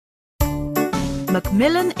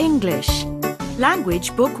Macmillan English.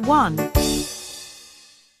 Language Book 1.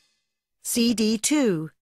 CD 2.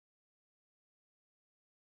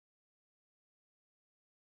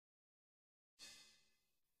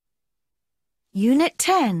 Unit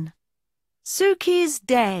 10. Suki's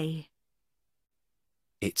Day.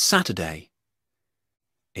 It's Saturday.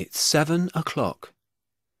 It's 7 o'clock.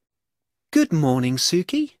 Good morning,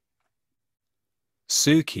 Suki.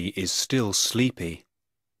 Suki is still sleepy.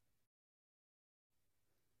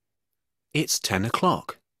 It's 10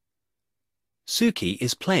 o'clock. Suki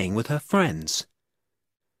is playing with her friends.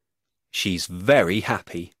 She's very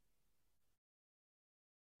happy.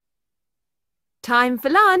 Time for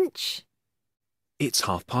lunch. It's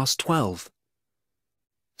 12:30.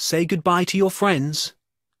 Say goodbye to your friends.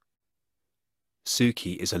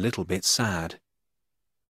 Suki is a little bit sad.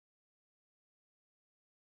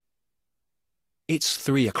 It's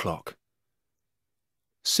 3 o'clock.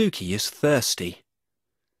 Suki is thirsty.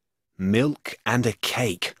 Milk and a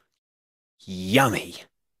cake. Yummy!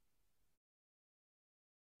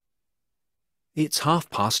 It's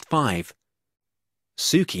 5:30.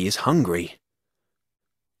 Suki is hungry.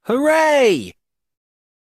 Hooray!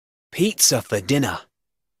 Pizza for dinner.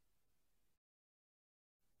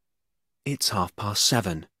 It's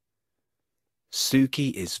 7:30.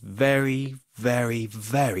 Suki is very, very,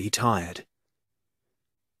 very tired.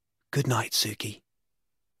 Good night, Suki.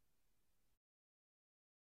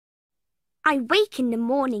 I wake in the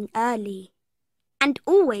morning early, and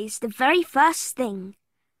always the very first thing.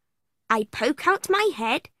 I poke out my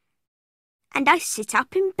head, and I sit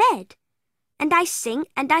up in bed, and I sing,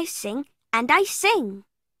 and I sing, and I sing.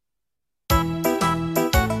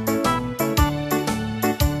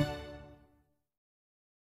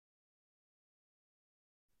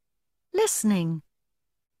 Listening.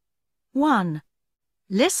 1.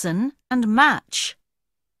 Listen and match.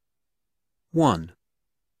 1.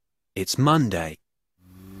 It's Monday.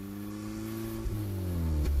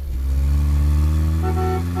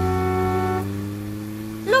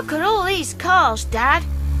 Look at all these cars, Dad.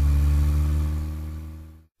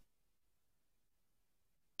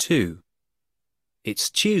 2. It's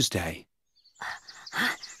Tuesday.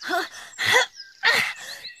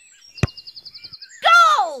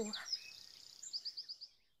 Go!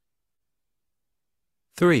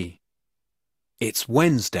 3. It's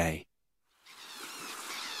Wednesday.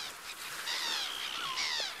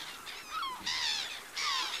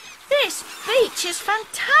 This beach is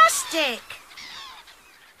fantastic.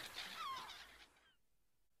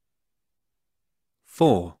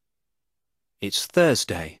 4. It's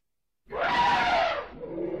Thursday.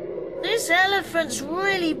 This elephant's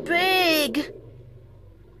really big.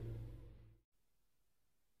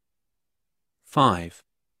 5.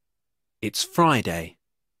 It's Friday.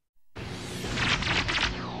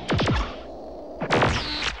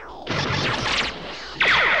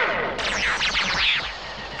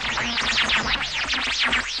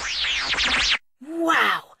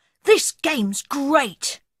 Wow, this game's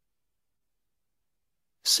great.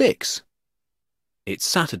 6. It's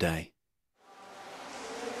Saturday.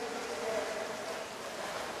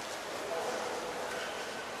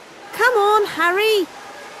 Come on, hurry.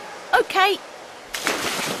 OK.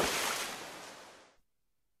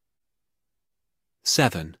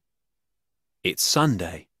 7. It's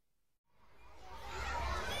Sunday.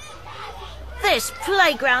 This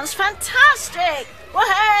playground's fantastic.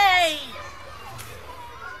 Wahey!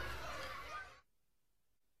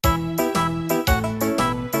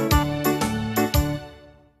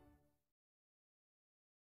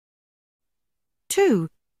 Two.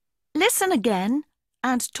 Listen again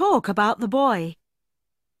and talk about the boy.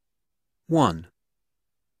 1.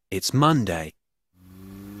 It's Monday.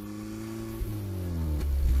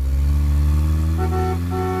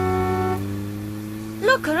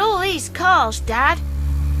 Look at all these cars, Dad.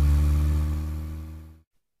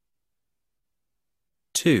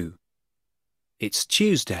 2. It's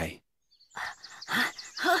Tuesday.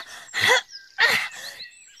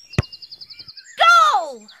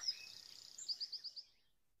 Go!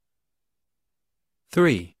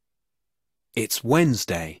 3. It's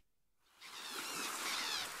Wednesday.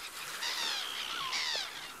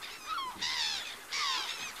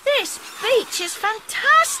 This beach is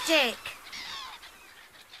fantastic.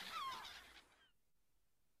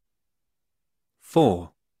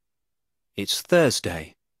 4. It's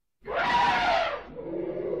Thursday.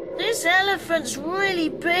 This elephant's really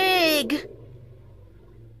big.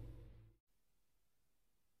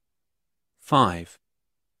 5.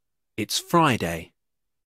 It's Friday.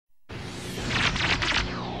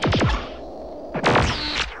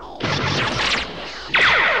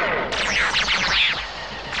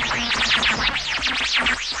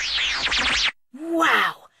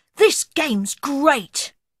 game's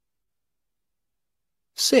great.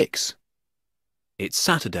 6. It's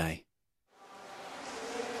Saturday.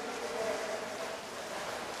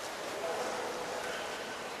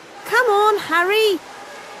 Come on, Harry.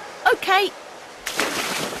 OK.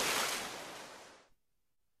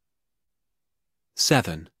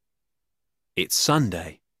 7. It's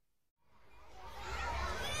Sunday.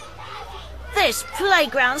 This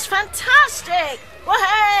playground's fantastic!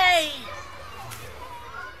 Wahey!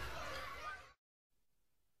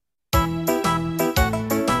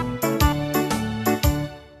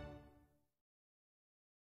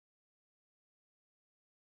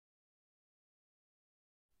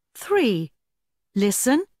 Three.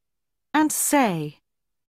 Listen and say.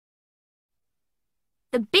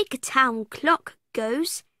 The big town clock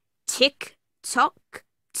goes tick-tock,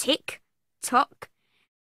 tick-tock.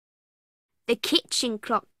 The kitchen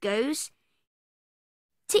clock goes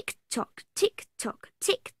tick-tock, tick-tock,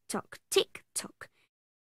 tick-tock, tick-tock.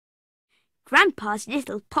 Grandpa's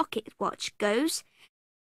little pocket watch goes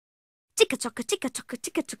tick-a-tock, tick-a-tock,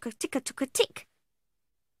 tick-a-tock, tick-a-tock, tick.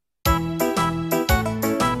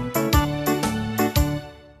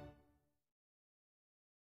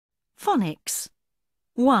 Phonics.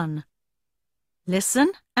 1.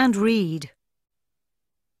 Listen and read.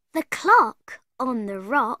 The clock on the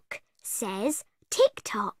rock says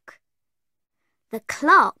tick-tock. The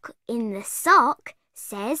clock in the sock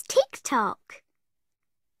says tick-tock.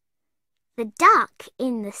 The duck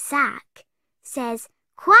in the sack says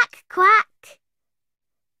quack, quack.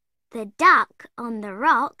 The duck on the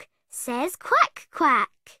rock says quack, quack.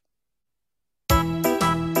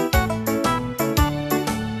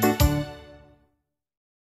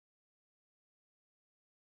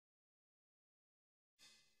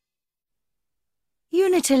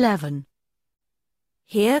 Unit 11.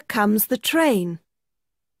 Here comes the train.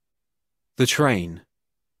 The train.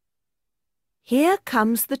 Here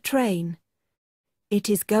comes the train. It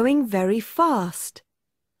is going very fast.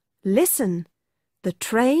 Listen, the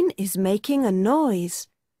train is making a noise.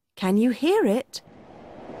 Can you hear it?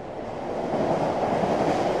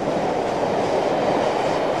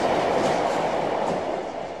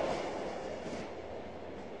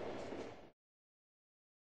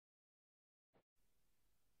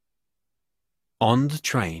 On the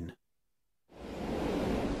train.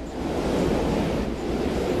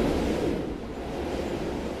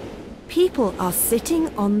 People are sitting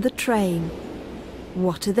on the train.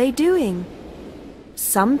 What are they doing?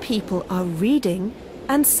 Some people are reading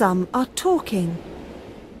and some are talking.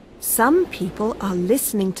 Some people are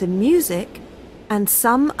listening to music and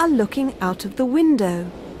some are looking out of the window.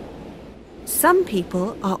 Some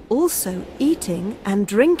people are also eating and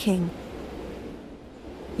drinking.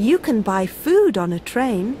 You can buy food on a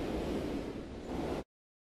train.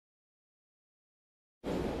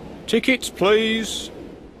 Tickets, please.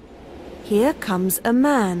 Here comes a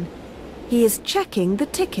man. He is checking the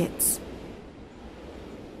tickets.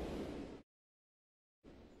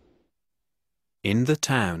 In the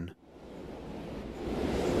town.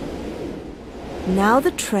 Now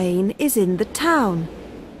the train is in the town.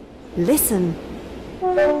 Listen.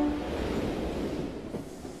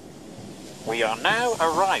 We are now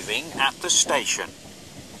arriving at the station.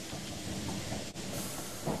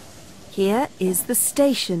 Here is the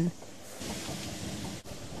station.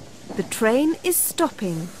 The train is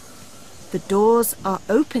stopping. The doors are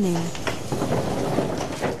opening.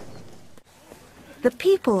 The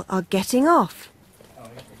people are getting off.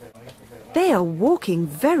 They are walking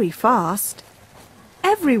very fast.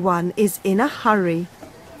 Everyone is in a hurry.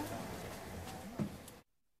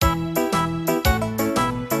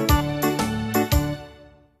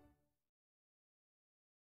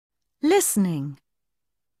 Listening.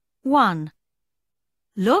 1.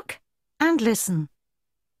 Look and listen.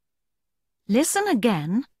 Listen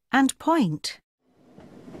again and point.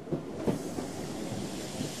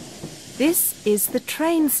 This is the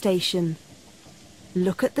train station.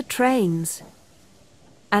 Look at the trains.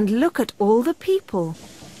 And look at all the people.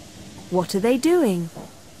 What are they doing?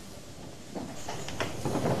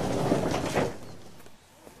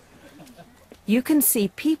 You can see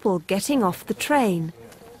people getting off the train.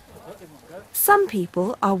 Some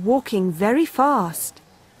people are walking very fast.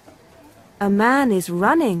 A man is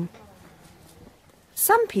running.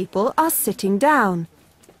 Some people are sitting down.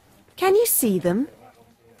 Can you see them?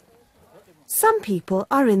 Some people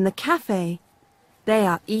are in the cafe. They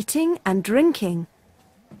are eating and drinking.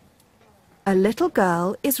 A little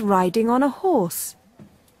girl is riding on a horse.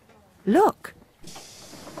 Look.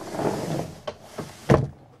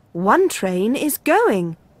 One train is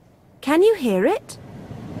going. Can you hear it?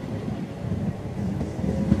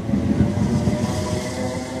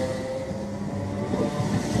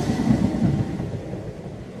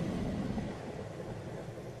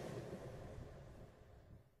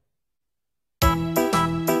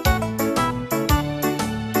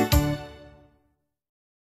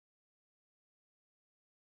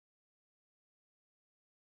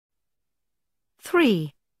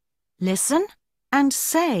 3. Listen and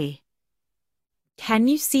say. Can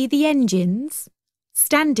you see the engines?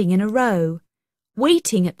 Standing in a row,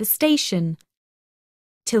 waiting at the station,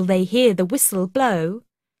 till they hear the whistle blow.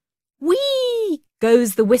 Whee!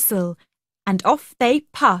 Goes the whistle, and off they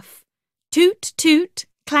puff. Toot, toot,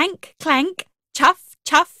 clank, clank, chuff,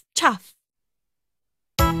 chuff, chuff.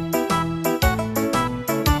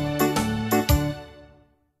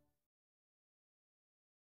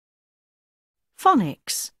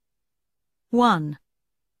 Phonics. 1.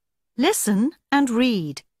 Listen and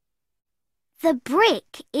read. The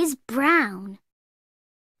brick is brown.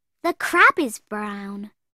 The crab is brown.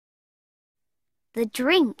 The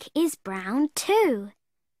drink is brown too.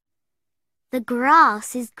 The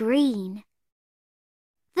grass is green.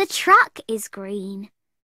 The truck is green.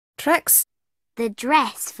 Trucks. The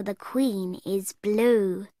dress for the queen is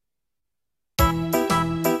blue.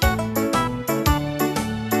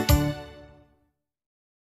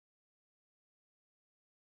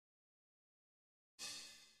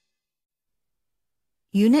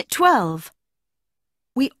 Unit 12.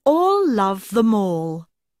 We all love the mall.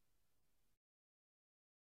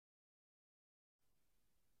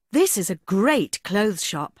 This is a great clothes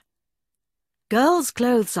shop. Girls'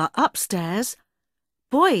 clothes are upstairs.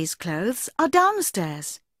 Boys' clothes are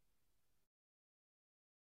downstairs.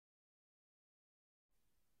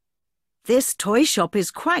 This toy shop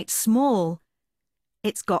is quite small.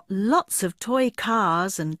 It's got lots of toy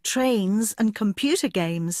cars and trains and computer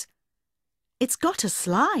games. It's got a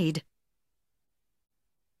slide.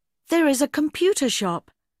 There is a computer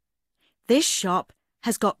shop. This shop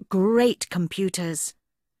has got great computers.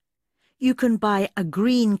 You can buy a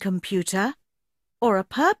green computer, or a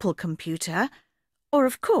purple computer, or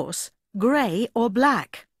of course, grey or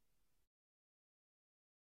black.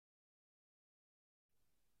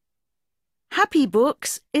 Happy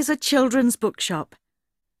Books is a children's bookshop.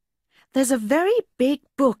 There's a very big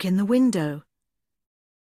book in the window.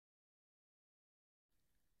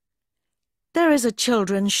 There is a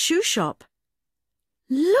children's shoe shop.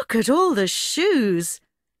 Look at all the shoes.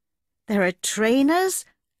 There are trainers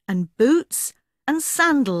and boots and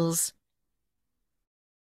sandals.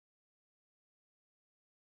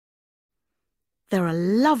 There are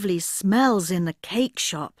lovely smells in the cake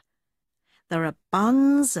shop. There are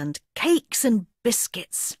buns and cakes and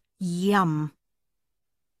biscuits. Yum!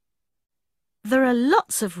 There are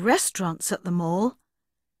lots of restaurants at the mall.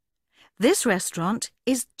 This restaurant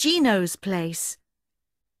is Gino's Place.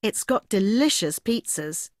 It's got delicious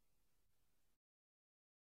pizzas.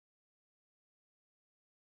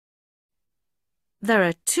 There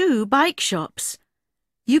are 2 bike shops.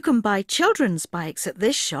 You can buy children's bikes at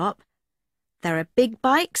this shop. There are big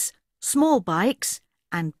bikes, small bikes,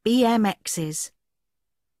 and BMXs.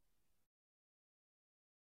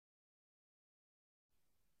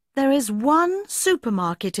 There is 1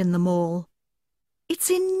 supermarket in the mall. It's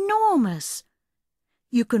enormous.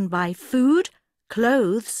 You can buy food,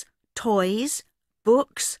 clothes, toys,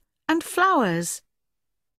 books, and flowers.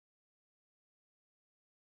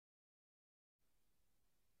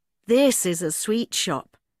 This is a sweet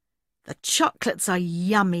shop. The chocolates are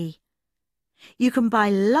yummy. You can buy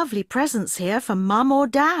lovely presents here for Mum or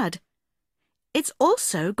Dad. It's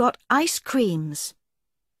also got ice creams.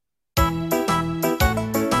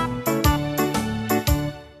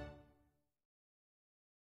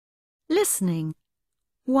 Listening.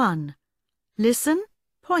 1. Listen,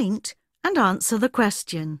 point, and answer the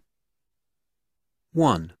question.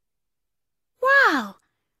 1. Wow!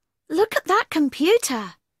 Look at that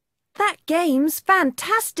computer. That game's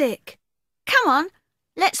fantastic. Come on,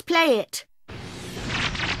 let's play it.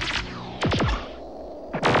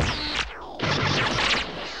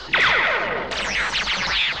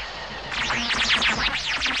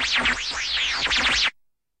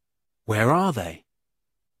 Where are they?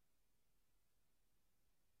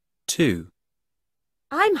 2.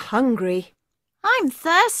 I'm hungry. I'm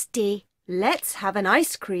thirsty. Let's have an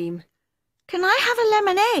ice cream. Can I have a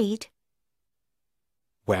lemonade?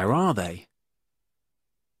 Where are they?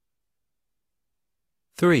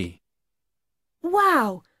 3.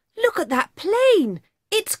 Wow! Look at that plane.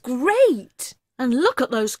 It's great. And look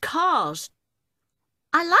at those cars.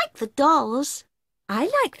 I like the dolls. I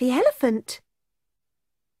like the elephant.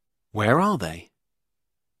 Where are they?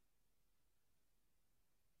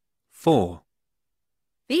 4.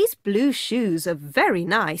 These blue shoes are very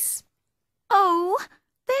nice. Oh,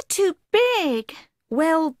 they're too big.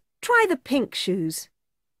 Well, try the pink shoes.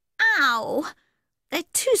 Ow! They're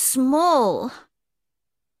too small.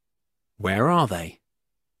 Where are they?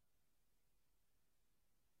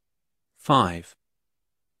 5.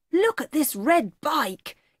 Look at this red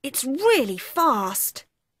bike. It's really fast.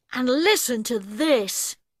 And listen to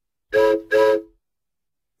this.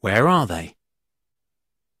 Where are they?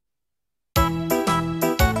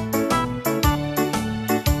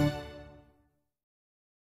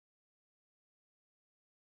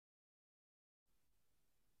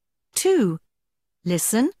 Two.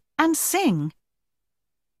 Listen and sing.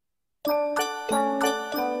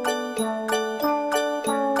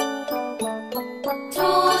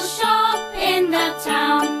 Tall shop in the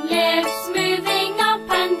town, lifts moving up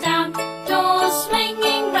and down, doors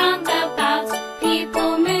swinging round about,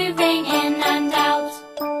 people moving in and out.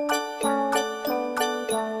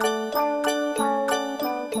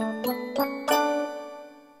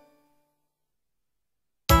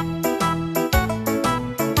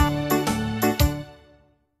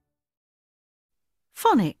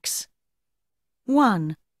 Phonics.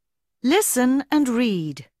 1. Listen and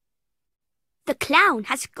read. The clown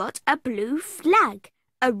has got a blue flag,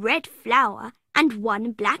 a red flower, and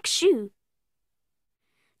one black shoe.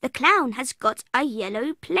 The clown has got a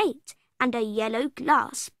yellow plate and a yellow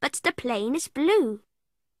glass, but the plane is blue.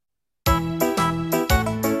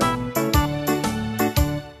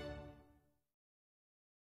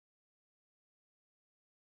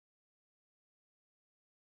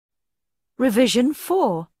 Revision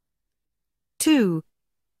 4. 2.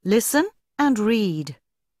 Listen and read.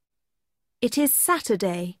 It is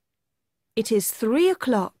Saturday. It is 3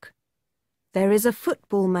 o'clock. There is a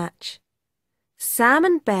football match. Sam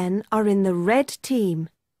and Ben are in the red team.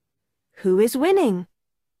 Who is winning?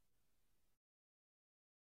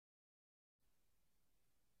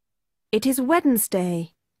 It is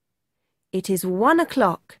Wednesday. It is 1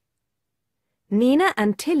 o'clock. Nina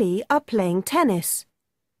and Tilly are playing tennis.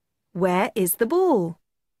 Where is the ball?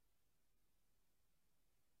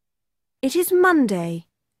 It is Monday.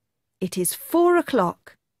 It is 4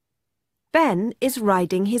 o'clock. Ben is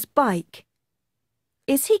riding his bike.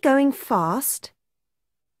 Is he going fast?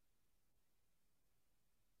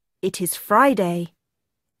 It is Friday.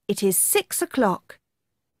 It is 6 o'clock.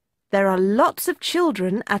 There are lots of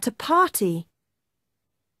children at a party.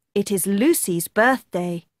 It is Lucy's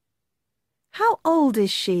birthday. How old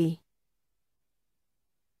is she?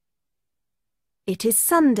 It is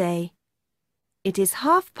Sunday. It is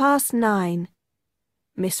 9:30.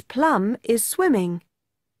 Miss Plum is swimming.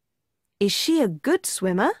 Is she a good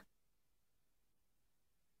swimmer?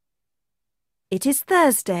 It is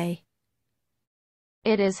Thursday.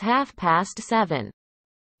 It is 7:30.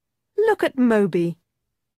 Look at Moby.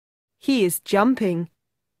 He is jumping.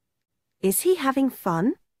 Is he having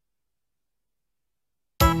fun?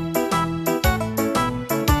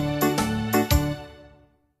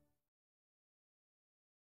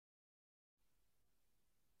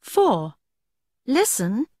 Four.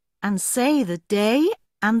 Listen and say the day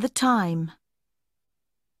and the time.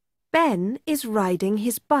 Ben is riding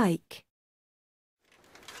his bike.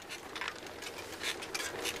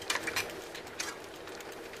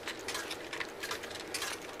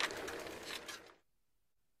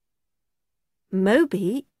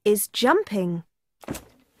 Moby is jumping.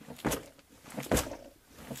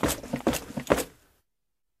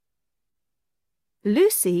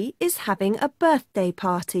 Lucy is having a birthday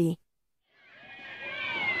party.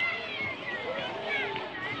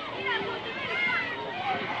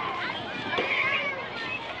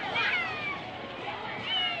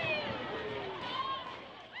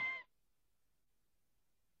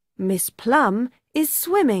 Miss Plum is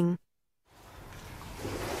swimming.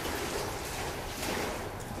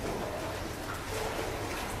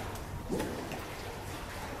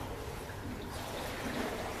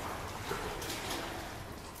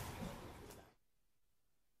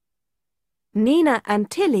 Nina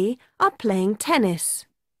and Tilly are playing tennis.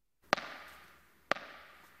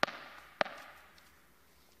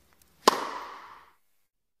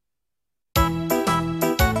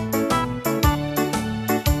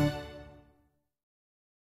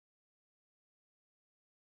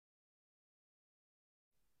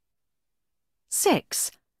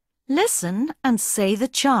 Six. Listen and say the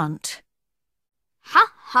chant.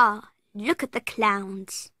 Ha ha! Look at the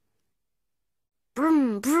clowns.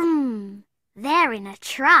 Brum brum! They're in a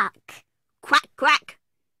truck. Quack quack!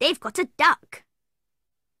 They've got a duck.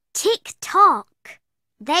 Tick tock!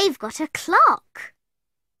 They've got a clock.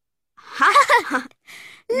 Ha ha ha!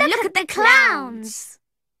 Look at the clowns!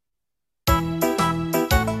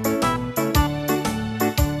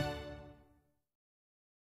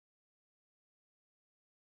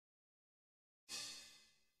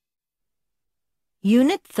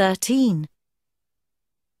 Unit 13.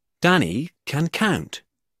 Danny can count.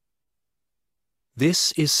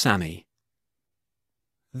 This is Sammy.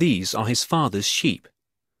 These are his father's sheep.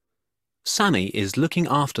 Sammy is looking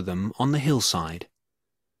after them on the hillside.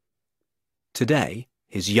 Today,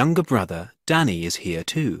 his younger brother, Danny, is here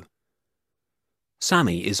too.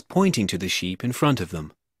 Sammy is pointing to the sheep in front of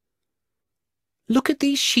them. "Look at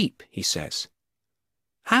these sheep," he says.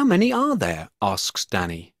 "How many are there?" asks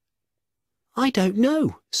Danny. "I don't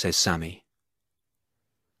know," says Sammy.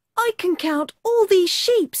 I can count all these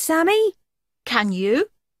sheep, Sammy. Can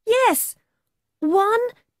you? Yes. 1,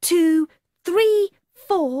 2, 3,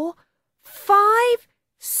 4, 5,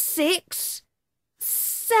 6,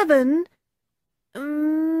 7,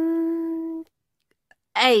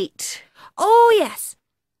 8. Oh, yes.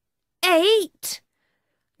 8,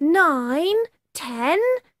 9, 10,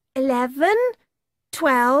 11,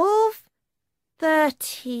 12,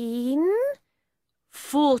 13.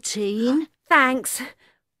 14. Thanks.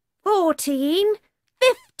 14,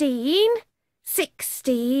 15,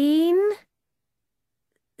 16,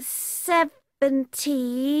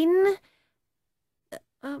 17,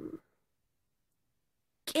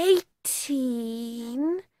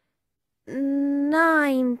 18,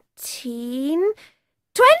 19,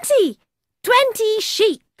 20! 20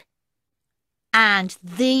 sheep. And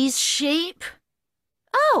these sheep?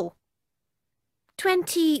 Oh,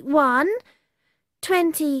 21,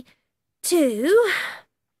 22,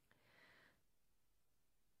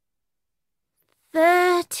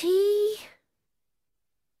 30,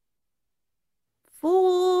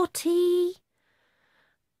 40,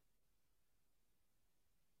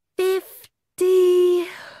 50,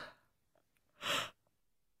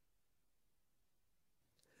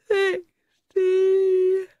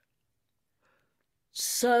 60.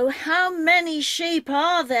 So how many sheep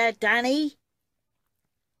are there, Danny?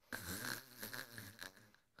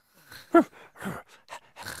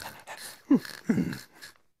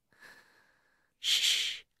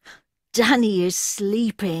 Shh. Danny is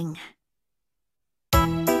sleeping.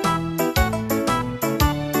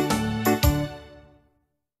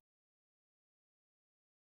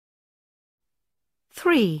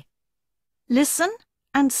 Three. Listen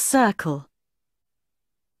and circle.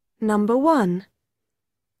 Number 1.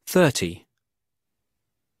 30,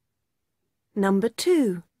 Number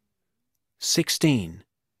 2. 16,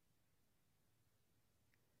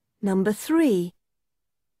 Number 3.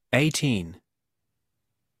 18,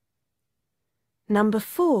 Number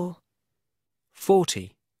 4.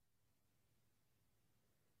 40,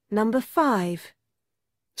 Number 5.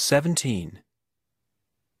 17,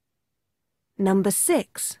 Number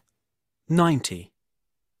 6. 90.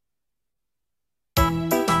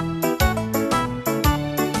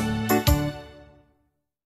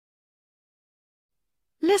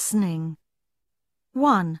 Listening.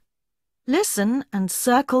 1. Listen and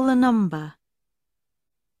circle the number.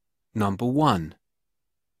 Number 1,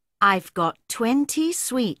 I've got 20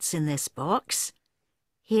 sweets in this box.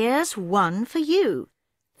 Here's 1 for you.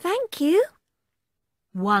 Thank you.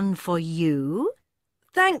 1 for you.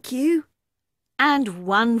 Thank you. And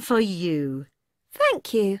 1 for you.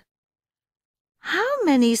 Thank you. How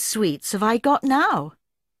many sweets have I got now?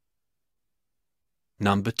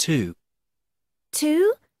 Number 2,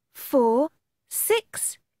 2, 4,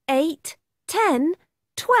 6, 8, 10,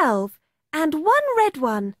 12, and 1 red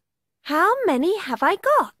one. How many have I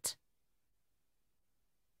got?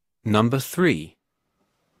 Number 3,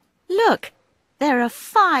 Look, there are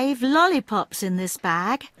 5 lollipops in this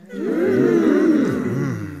bag.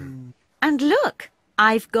 And look,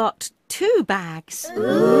 I've got 2 bags.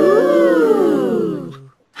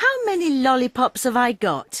 How many lollipops have I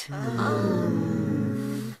got?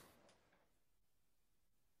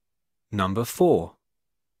 Number 4,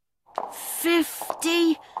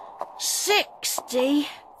 50, 60,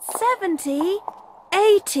 70,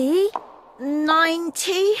 80,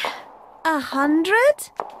 90. 100.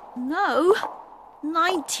 No,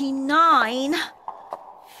 99.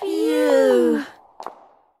 Phew.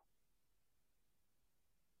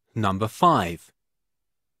 Number 5,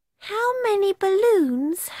 How many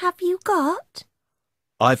balloons have you got?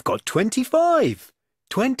 I've got 25.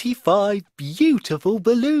 25 beautiful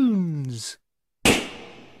balloons.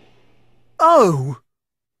 Oh!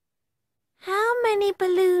 How many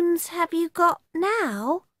balloons have you got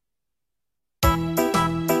now?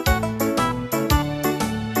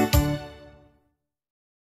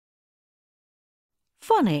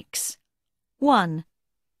 Phonics. 1.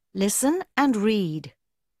 Listen and read.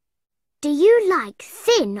 Do you like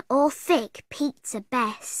thin or thick pizza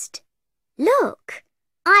best? Look,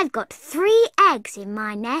 I've got 3 eggs in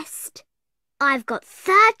my nest. I've got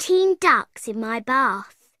 13 ducks in my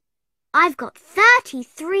bath. I've got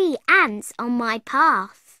 33 ants on my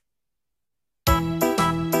path.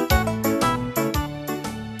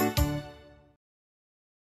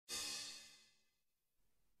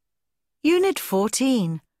 Unit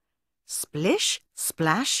 14. Splish,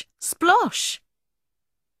 splash, splosh.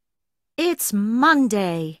 It's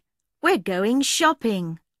Monday. We're going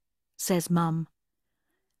shopping, says Mum.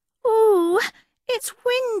 Ooh, it's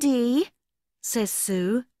windy, says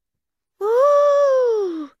Sue.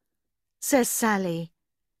 Ooh, says Sally.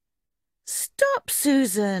 Stop,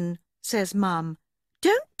 Susan, says Mum.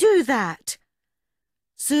 Don't do that.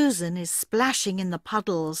 Susan is splashing in the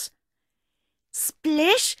puddles.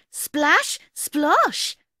 Splish, splash,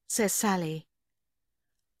 splosh, says Sally.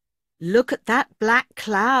 Look at that black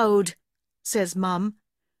cloud, says Mum.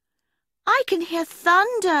 I can hear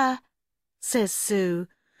thunder, says Sue.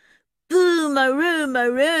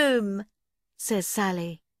 Boom-a-room-a-room, says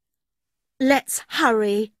Sally. Let's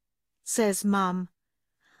hurry, says Mum.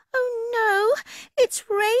 Oh no, it's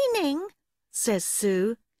raining, says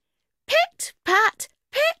Sue. Pit-pat,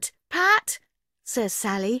 pit-pat, says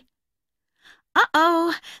Sally.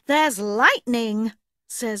 Uh-oh, there's lightning,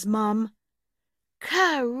 says Mum.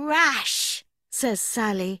 Crash, says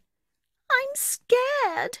Sally. I'm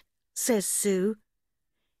scared, says Sue.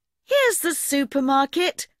 Here's the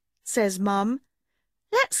supermarket, says Mum.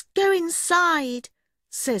 Let's go inside,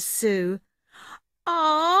 says Sue.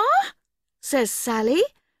 Aw, says Sally.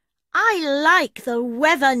 I like the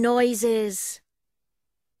weather noises.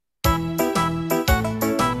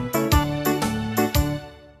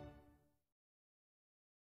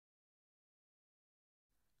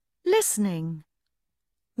 Listening.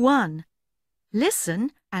 1.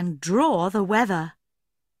 Listen and draw the weather.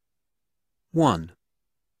 1.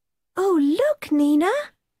 Oh, look, Nina.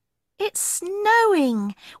 It's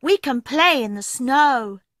snowing. We can play in the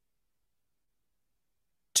snow.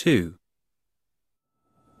 2.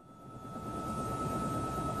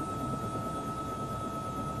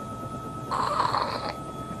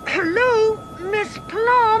 Hello, Miss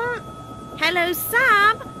Plum. Hello,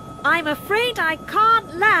 Sam. I'm afraid I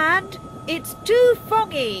can't land. It's too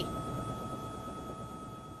foggy.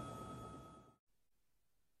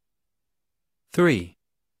 3.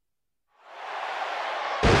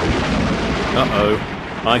 Uh-oh,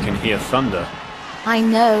 I can hear thunder. I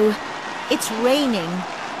know. It's raining.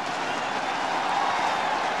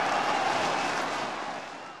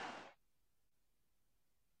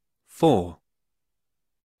 4.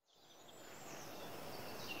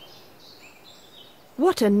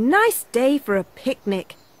 What a nice day for a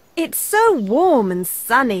picnic. It's so warm and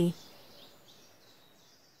sunny.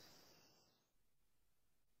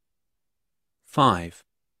 5.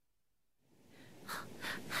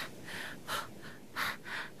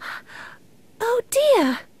 Oh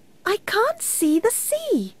dear, I can't see the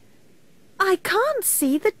sea. I can't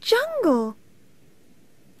see the jungle.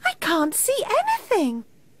 I can't see anything.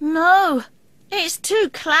 No, it's too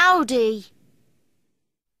cloudy.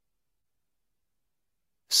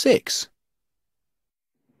 6.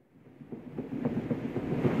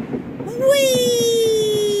 Whee!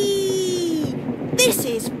 This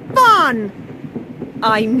is fun!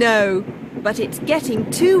 I know, but it's getting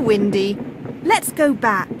too windy. Let's go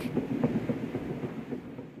back.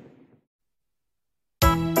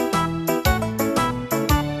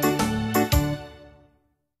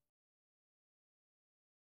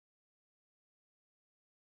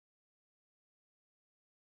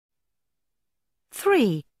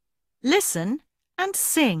 Three. Listen and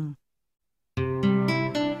sing. Oh,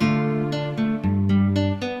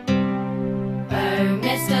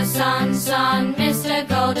 Mr. Sun, Sun, Mr.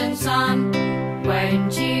 Golden Sun,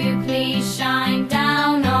 won't you please shine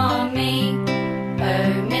down on me?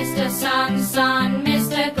 Oh, Mr. Sun, Sun,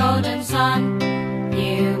 Mr. Golden Sun,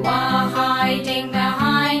 you are hiding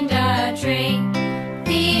behind a tree.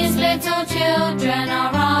 These little children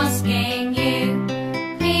are asking you,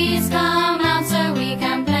 please come out so we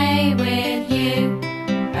can play with you.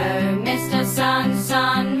 Oh, Mr. Sun,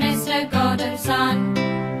 Sun, Mr. Golden Sun,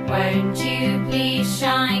 won't you please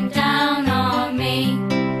shine down on me?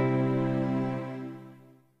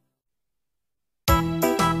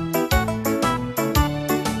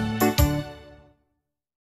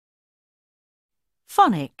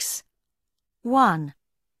 Phonics. 1.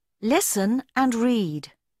 Listen and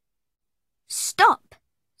read. Stop,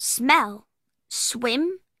 smell,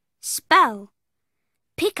 swim, spell.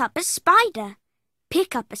 Pick up a spider,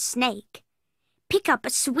 pick up a snake, pick up a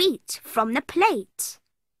sweet from the plate.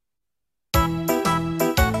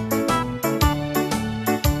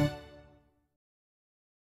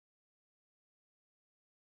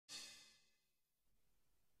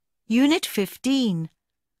 Unit 15.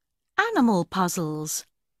 Animal puzzles.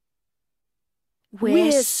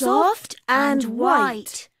 We're soft and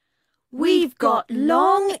white. We've got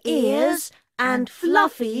long ears and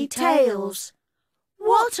fluffy tails.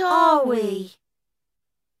 What are we?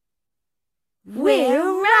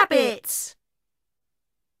 We're rabbits.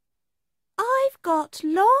 I've got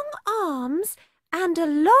long arms and a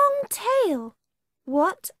long tail.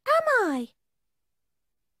 What am I?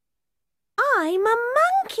 I'm a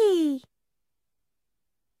monkey.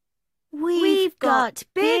 We've got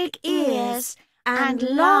big ears and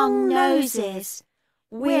long noses.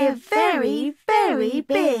 We're very, very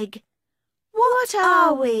big. What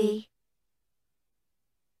are we?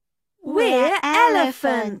 We're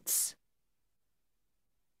elephants.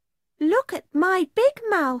 Look at my big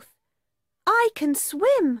mouth. I can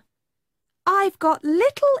swim. I've got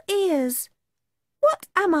little ears. What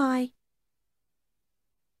am I?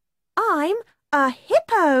 I'm a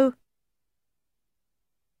hippo.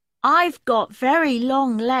 I've got very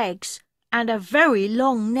long legs and a very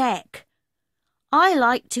long neck. I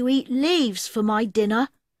like to eat leaves for my dinner.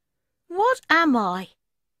 What am I?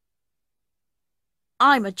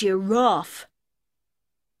 I'm a giraffe.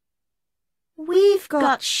 We've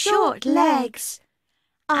got short legs.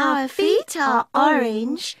 Our feet are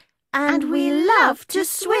orange and we love to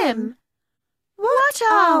swim. What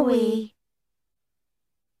are we?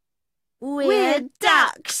 We're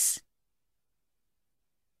ducks.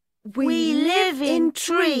 We live in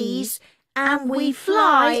trees and we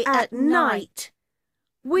fly at night.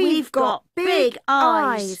 We've got big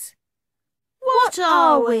eyes. What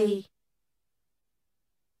are we?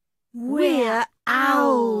 We're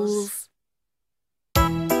owls.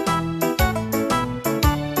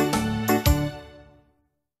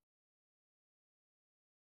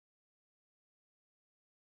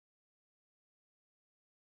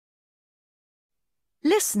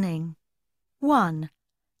 Listening. 1.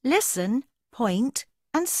 Listen, point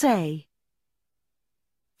and say.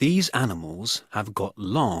 These animals have got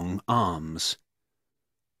long arms.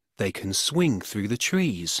 They can swing through the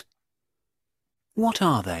trees. What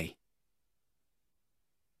are they?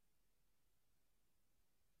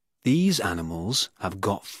 These animals have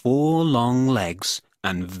got 4 long legs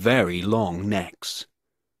and very long necks.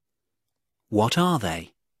 What are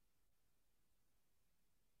they?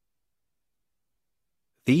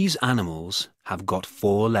 These animals have got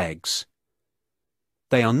 4 legs.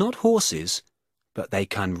 They are not horses, but they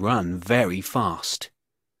can run very fast.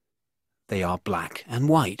 They are black and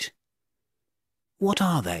white. What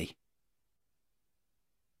are they?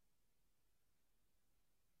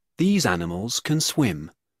 These animals can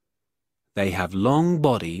swim. They have long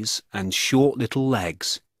bodies and short little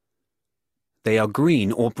legs. They are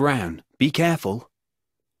green or brown. Be careful.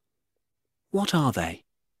 What are they?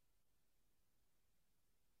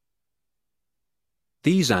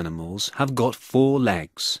 These animals have got 4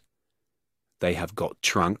 legs. They have got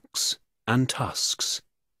trunks and tusks.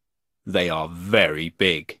 They are very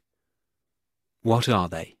big. What are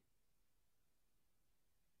they?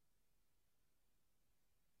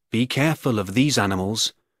 Be careful of these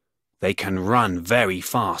animals. They can run very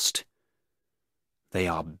fast. They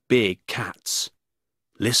are big cats.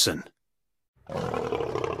 Listen.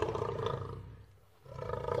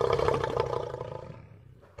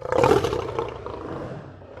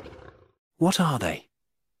 What are they?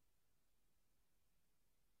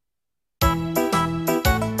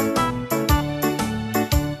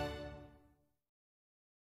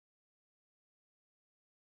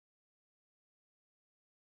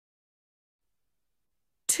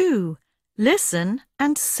 Two. Listen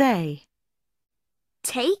and say.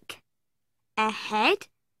 Take a head,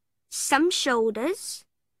 some shoulders,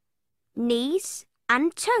 knees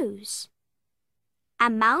and toes, a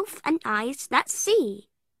mouth and eyes that see,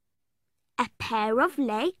 a pair of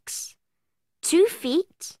legs, 2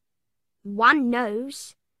 feet, 1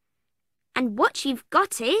 nose, and what you've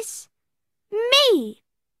got is me.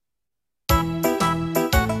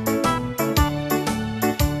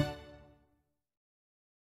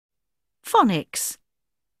 Phonics.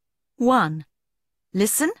 1.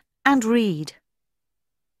 Listen and read.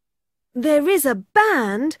 There is a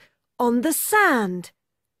band on the sand.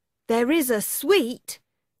 There is a sweet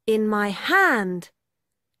in my hand.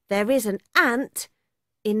 There is an ant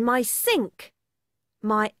in my sink.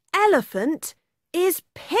 My elephant is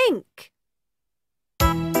pink.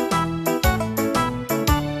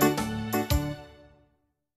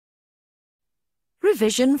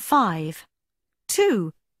 Revision 5.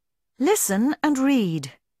 2. Listen and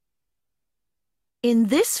read. In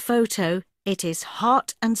this photo, it is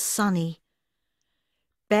hot and sunny.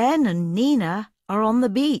 Ben and Nina are on the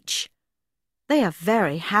beach. They are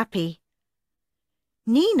very happy.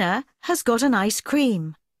 Nina has got an ice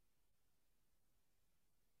cream.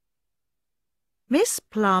 Miss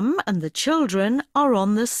Plum and the children are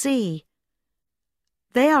on the sea.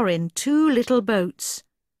 They are in 2 little boats.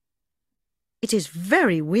 It is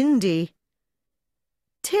very windy.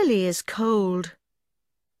 Tilly is cold.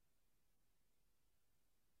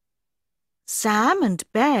 Sam and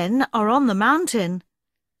Ben are on the mountain.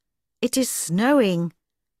 It is snowing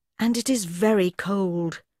and it is very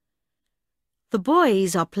cold. The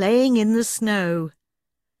boys are playing in the snow.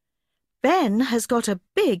 Ben has got a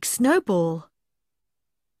big snowball.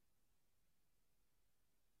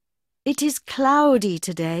 It is cloudy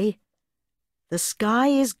today. The sky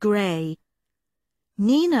is grey.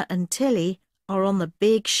 Nina and Tilly are on the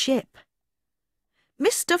big ship.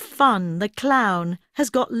 Mr. Fun, the clown, has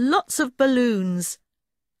got lots of balloons.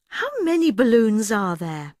 How many balloons are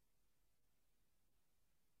there?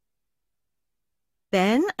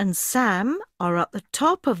 Ben and Sam are at the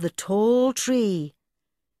top of the tall tree.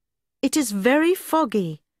 It is very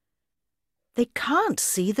foggy. They can't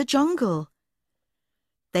see the jungle.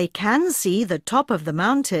 They can see the top of the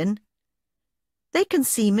mountain. They can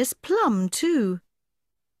see Miss Plum too.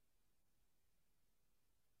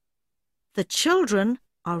 The children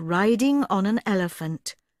are riding on an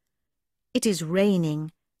elephant. It is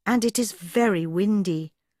raining and it is very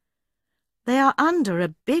windy. They are under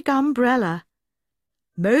a big umbrella.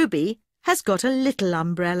 Moby has got a little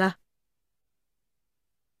umbrella.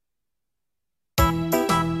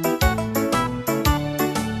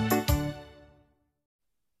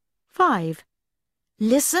 Five.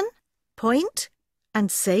 Listen, point,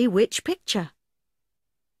 and say which picture.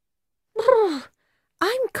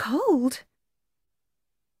 I'm cold.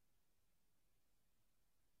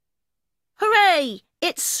 Hooray!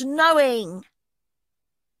 It's snowing!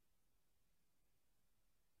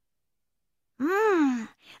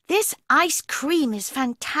 This ice cream is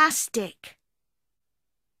fantastic.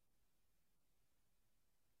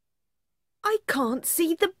 I can't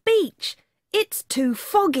see the beach. It's too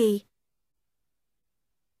foggy.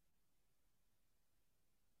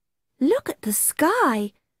 Look at the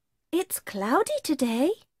sky. It's cloudy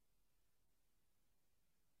today.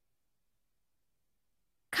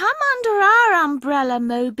 Come under our umbrella,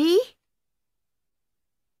 Moby.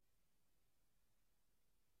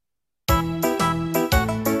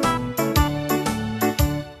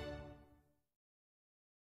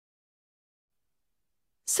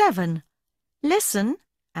 Seven. Listen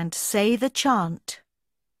and say the chant.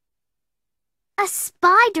 A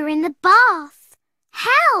spider in the bath.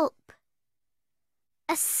 Help!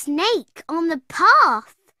 A snake on the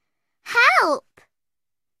path. Help!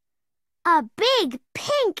 A big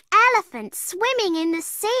pink elephant swimming in the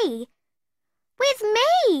sea. With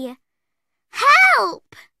me!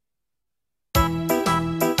 Help!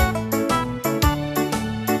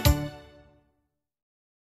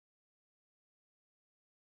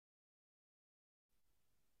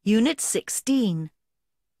 Unit 16.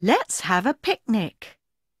 Let's have a picnic.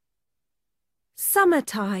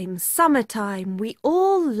 Summertime, summertime, we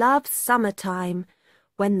all love summertime.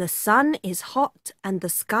 When the sun is hot and the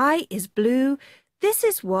sky is blue, this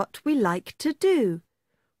is what we like to do.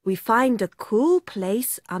 We find a cool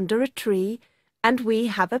place under a tree and we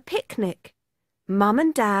have a picnic. Mum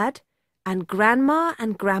and Dad, and Grandma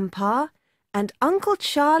and Grandpa, and Uncle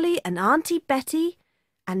Charlie and Auntie Betty,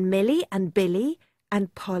 and Millie and Billy,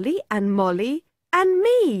 and Polly and Molly, and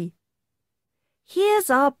me. Here's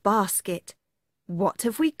our basket. What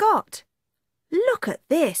have we got? Look at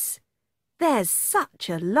this. There's such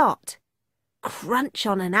a lot. Crunch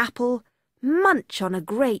on an apple, munch on a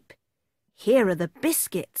grape. Here are the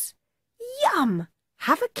biscuits. Yum!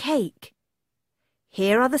 Have a cake.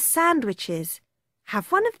 Here are the sandwiches.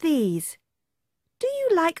 Have one of these. Do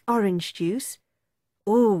you like orange juice?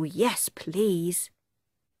 Oh, yes, please.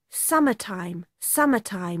 Summertime,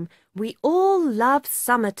 summertime, we all love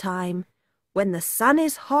summertime. When the sun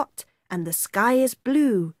is hot and the sky is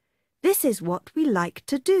blue, this is what we like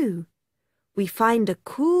to do. We find a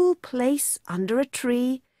cool place under a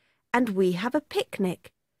tree and we have a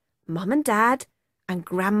picnic. Mum and Dad, and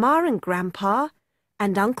Grandma and Grandpa,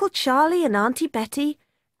 and Uncle Charlie and Auntie Betty,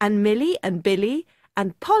 and Millie and Billy,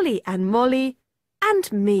 and Polly and Molly,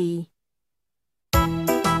 and me.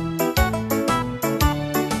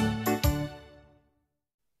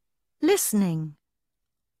 Listening.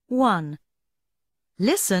 1.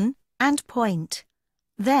 Listen and point.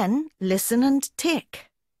 Then listen and tick.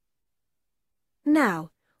 Now,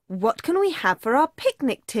 what can we have for our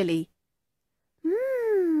picnic, Tilly?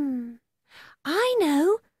 I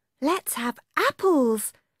know. Let's have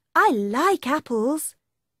apples. I like apples.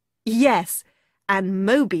 Yes, and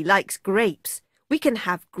Moby likes grapes. We can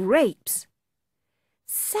have grapes.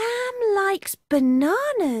 Sam likes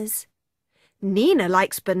bananas. Nina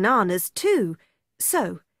likes bananas too.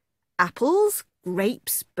 So, apples,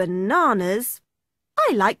 grapes, bananas.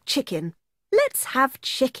 I like chicken. Let's have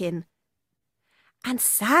chicken. And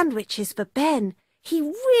sandwiches for Ben. He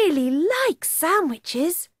really likes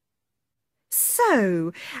sandwiches.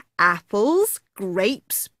 So, apples,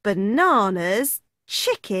 grapes, bananas,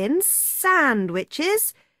 chicken,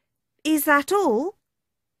 sandwiches. Is that all?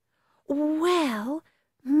 Well,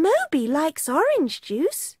 Moby likes orange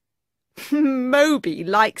juice. Moby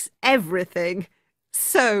likes everything.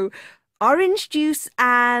 So, orange juice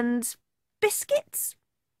and biscuits?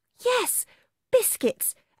 Yes,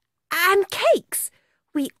 biscuits and cakes.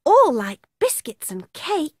 We all like biscuits and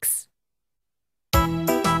cakes.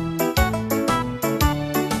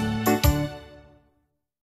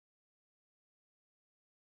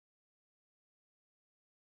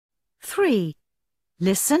 Three.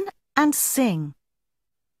 Listen and sing.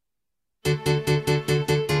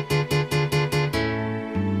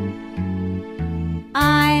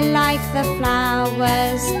 I like the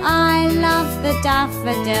flowers, I love the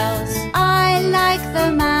daffodils, I like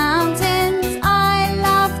the mountains, I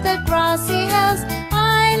love the grassy hills,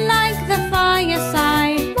 I like the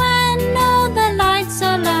fireside when all the lights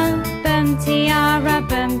are low. Boom tiara,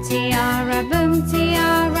 boom tiara, boom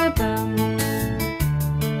tiara, boom.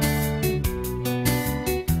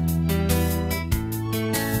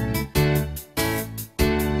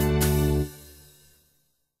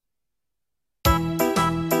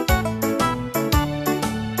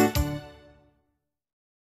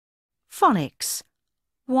 Phonics.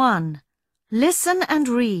 1. Listen and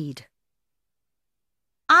read.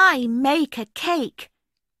 I make a cake.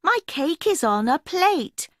 My cake is on a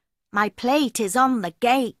plate. My plate is on the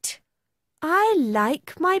gate. I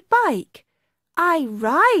like my bike. I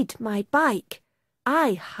ride my bike.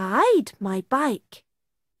 I hide my bike.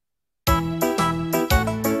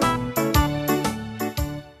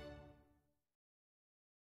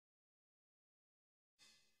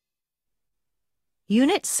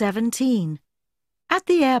 Unit 17. At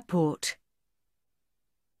the airport.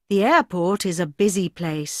 The airport is a busy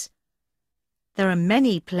place. There are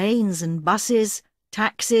many planes and buses,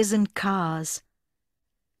 taxis and cars.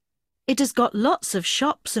 It has got lots of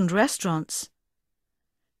shops and restaurants.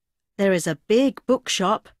 There is a big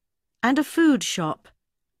bookshop and a food shop.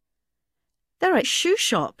 There are shoe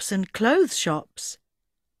shops and clothes shops.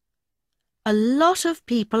 A lot of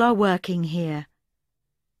people are working here.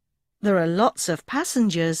 There are lots of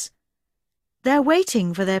passengers. They're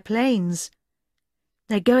waiting for their planes.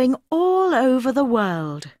 They're going all over the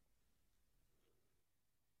world.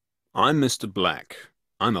 I'm Mr. Black.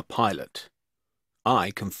 I'm a pilot. I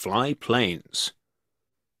can fly planes.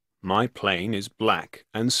 My plane is black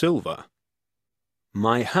and silver.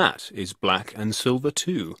 My hat is black and silver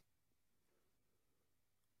too.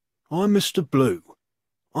 I'm Mr. Blue.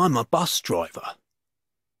 I'm a bus driver.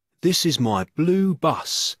 This is my blue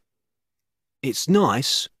bus. It's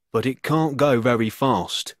nice, but it can't go very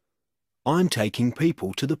fast. I'm taking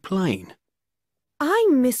people to the plane.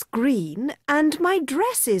 I'm Miss Green and my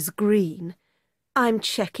dress is green. I'm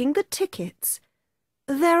checking the tickets.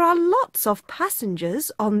 There are lots of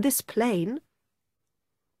passengers on this plane.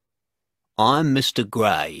 I'm Mr.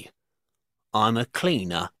 Grey. I'm a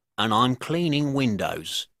cleaner and I'm cleaning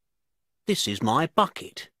windows. This is my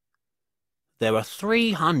bucket. There are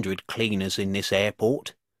 300 cleaners in this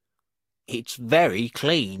airport. It's very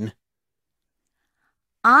clean.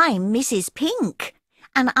 I'm Mrs. Pink,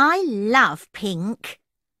 and I love pink.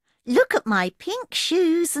 Look at my pink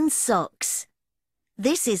shoes and socks.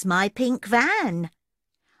 This is my pink van.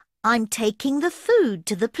 I'm taking the food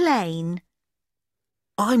to the plane.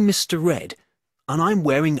 I'm Mr. Red, and I'm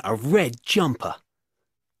wearing a red jumper.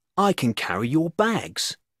 I can carry your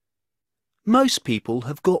bags. Most people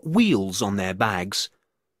have got wheels on their bags,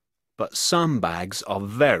 but some bags are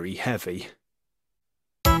very heavy.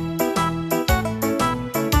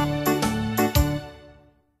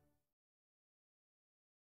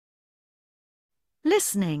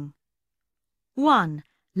 Listening. 1.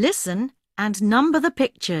 Listen and number the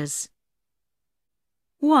pictures.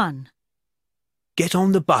 1. Get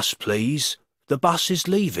on the bus, please. The bus is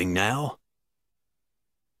leaving now.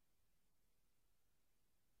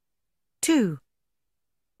 2.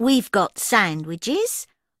 We've got sandwiches,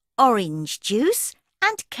 orange juice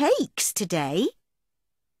and cakes today.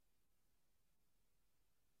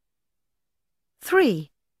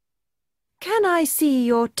 3. Can I see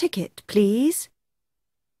your ticket, please?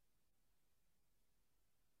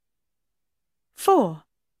 4.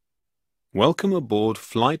 Welcome aboard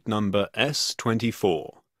flight number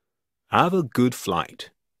S24. Have a good flight.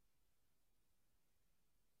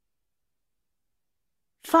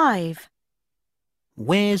 5.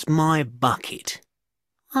 Where's my bucket?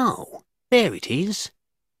 Oh, There it is.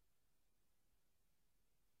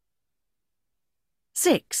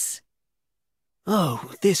 6.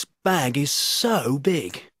 Oh, this bag is so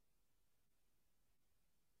big.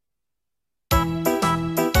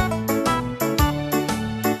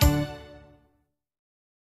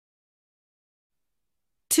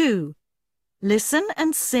 2. Listen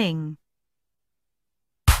and sing.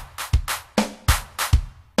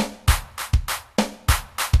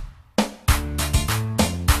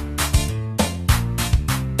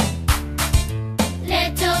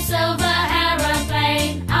 Little silver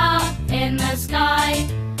aeroplane up in the sky.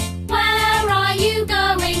 Where are you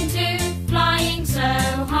going to, flying so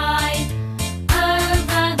high?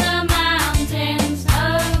 Over the mountains,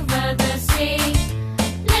 over the sea.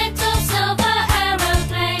 Little silver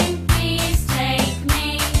aeroplane, please take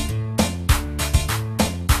me.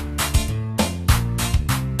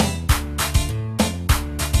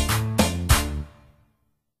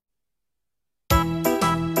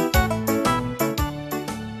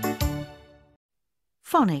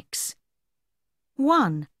 Phonics.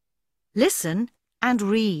 1. Listen and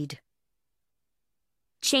read.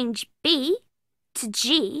 Change B to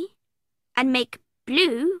G and make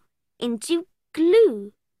blue into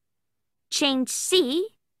glue. Change C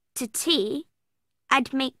to T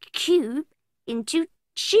and make cube into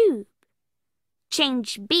tube.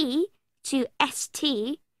 Change B to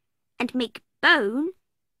ST and make bone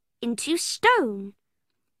into stone.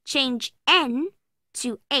 Change N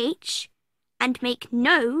to H and make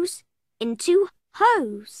nose into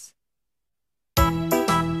hose.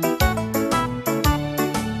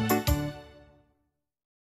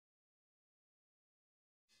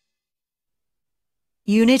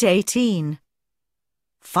 Unit 18.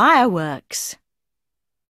 Fireworks.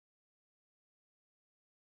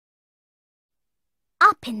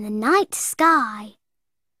 Up in the night sky,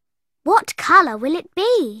 what colour will it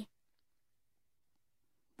be?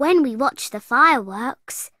 When we watch the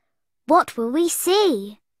fireworks, what will we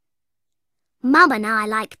see? Mum and I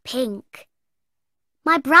like pink.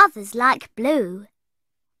 My brothers like blue.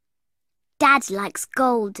 Dad likes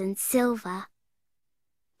gold and silver.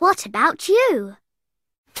 What about you?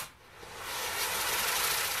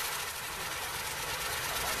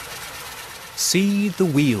 See the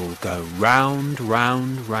wheel go round,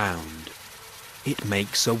 round, round. It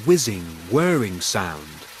makes a whizzing, whirring sound.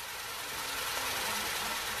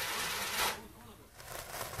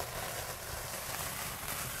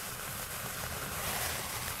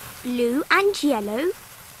 Blue and yellow,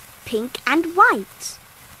 pink and white.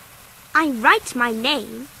 I write my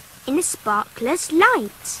name in a sparkler's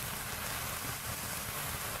light.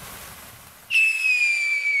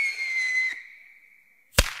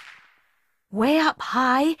 Way up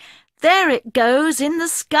high, there it goes in the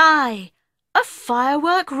sky. A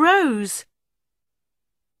firework rose.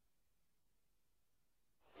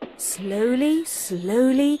 Slowly,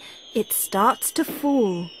 slowly, it starts to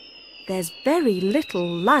fall. There's very little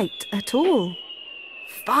light at all.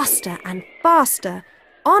 Faster and faster,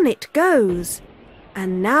 on it goes.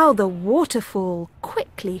 And now the waterfall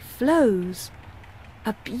quickly flows.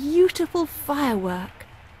 A beautiful firework,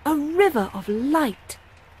 a river of light.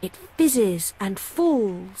 It fizzes and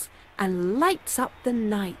falls and lights up the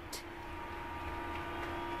night.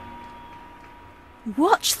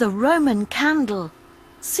 Watch the Roman candle.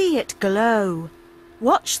 See it glow.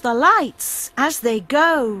 Watch the lights as they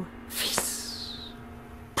go.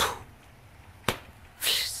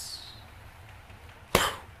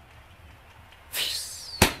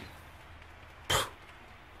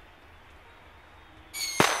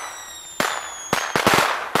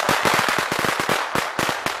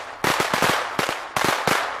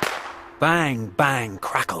 Bang, bang,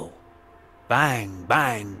 crackle. Bang,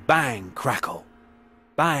 bang, bang, crackle.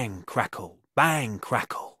 Bang, crackle, bang,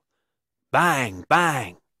 crackle. Bang,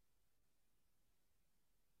 bang.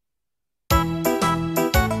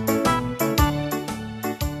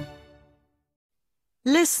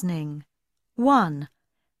 Listening. 1.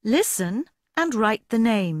 Listen and write the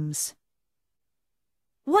names.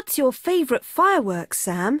 What's your favourite fireworks,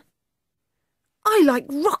 Sam? I like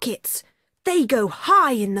rockets. They go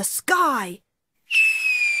high in the sky.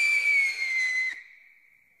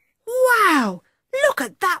 Wow! Look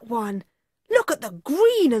at that one. Look at the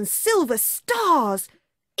green and silver stars.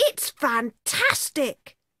 It's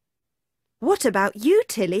fantastic. What about you,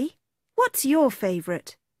 Tilly? What's your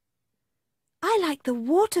favourite? I like the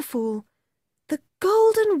waterfall. The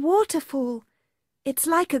golden waterfall. It's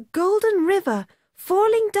like a golden river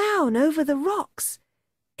falling down over the rocks.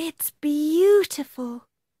 It's beautiful.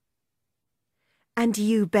 And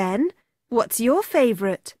you, Ben, what's your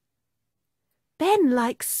favourite? Ben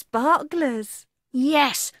likes sparklers.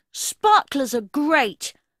 Yes, Sparklers are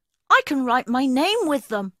great. I can write my name with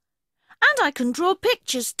them. And I can draw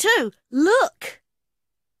pictures too. Look!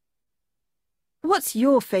 What's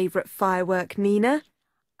your favourite firework, Nina?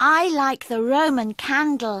 I like the Roman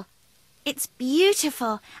candle. It's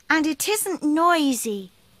beautiful and it isn't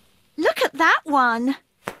noisy. Look at that one.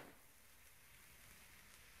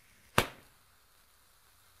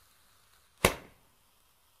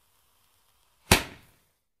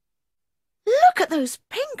 Look at those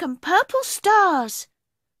pink and purple stars.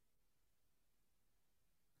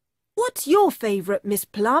 What's your favourite, Miss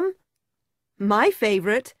Plum? My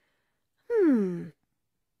favourite?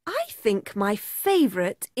 I think my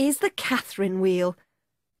favourite is the Catherine wheel.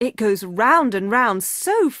 It goes round and round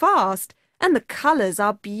so fast, and the colours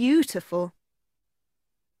are beautiful.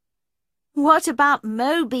 What about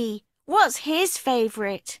Moby? What's his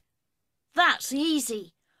favourite? That's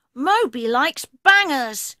easy. Moby likes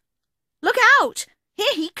bangers. Look out!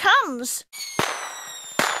 Here he comes!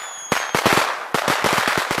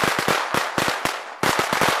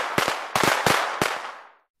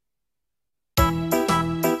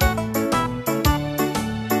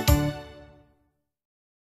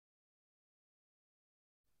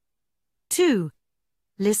 Two.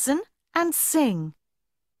 Listen and sing.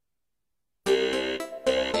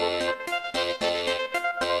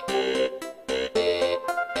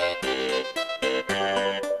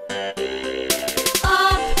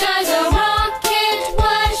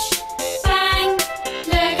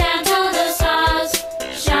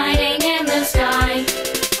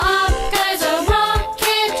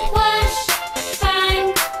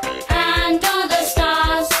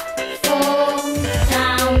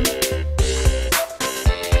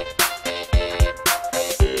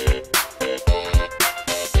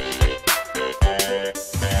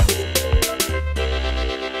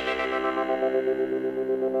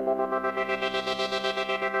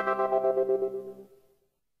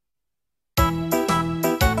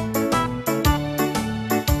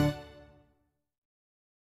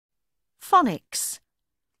 Phonics.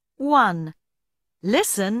 1.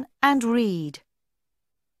 Listen and read.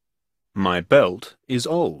 My belt is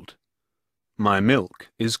old. My milk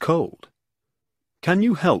is cold. Can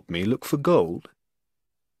you help me look for gold?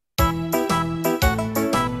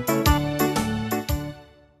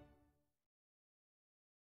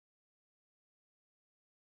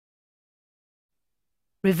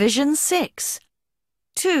 Revision 6.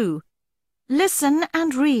 2. Listen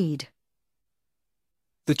and read.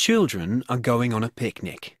 The children are going on a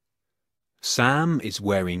picnic. Sam is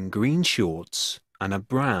wearing green shorts and a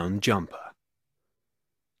brown jumper.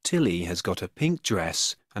 Tilly has got a pink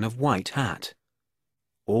dress and a white hat.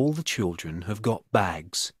 All the children have got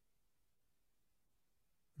bags.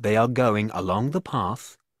 They are going along the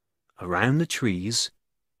path, around the trees,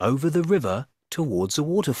 over the river towards a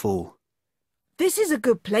waterfall. This is a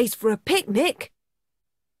good place for a picnic.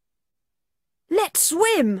 Let's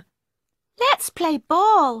swim. Let's play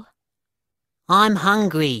ball. I'm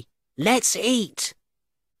hungry. Let's eat.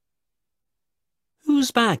 Whose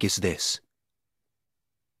bag is this?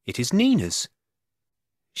 It is Nina's.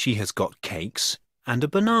 She has got cakes and a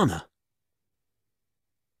banana.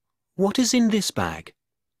 What is in this bag?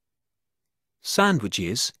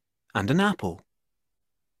 Sandwiches and an apple.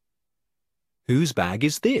 Whose bag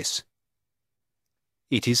is this?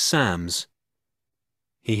 It is Sam's.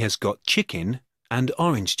 He has got chicken and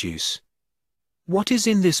orange juice. What is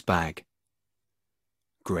in this bag?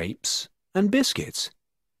 Grapes and biscuits.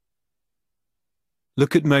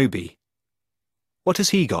 Look at Moby. What has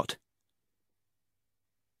he got?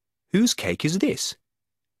 Whose cake is this?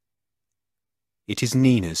 It is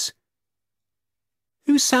Nina's.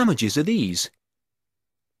 Whose sandwiches are these?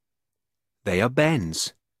 They are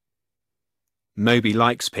Ben's. Moby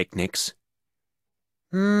likes picnics.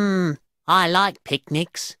 I like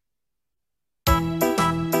picnics.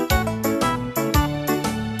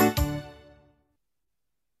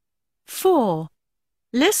 4.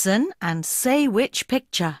 Listen and say which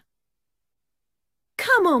picture.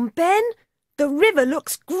 Come on, Ben. The river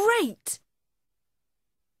looks great.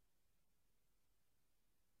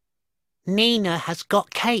 Nina has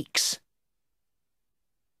got cakes.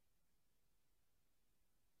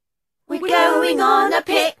 We're going on a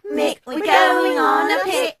picnic. We're going on a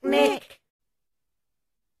picnic.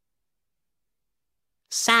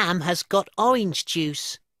 Sam has got orange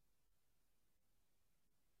juice.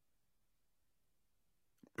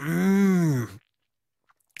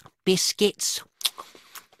 Biscuits,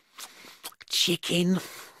 chicken,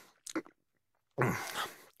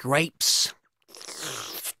 grapes,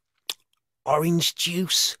 orange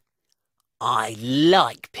juice. I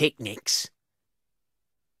like picnics.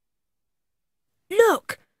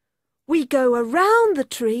 Look, We go around the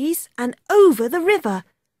trees and over the river.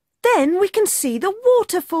 Then we can see the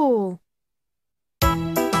waterfall.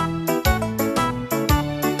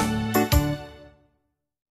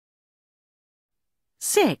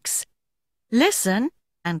 Six. Listen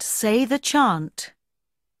and say the chant.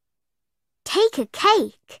 Take a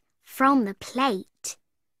cake from the plate.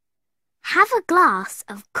 Have a glass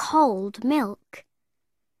of cold milk.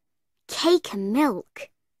 Cake and milk.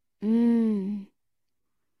 Mmm.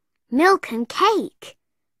 Milk and cake.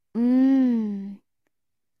 Mmm.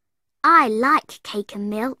 I like cake and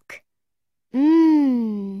milk.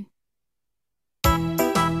 Mmm.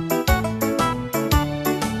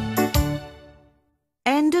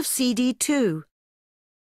 End of CD 2.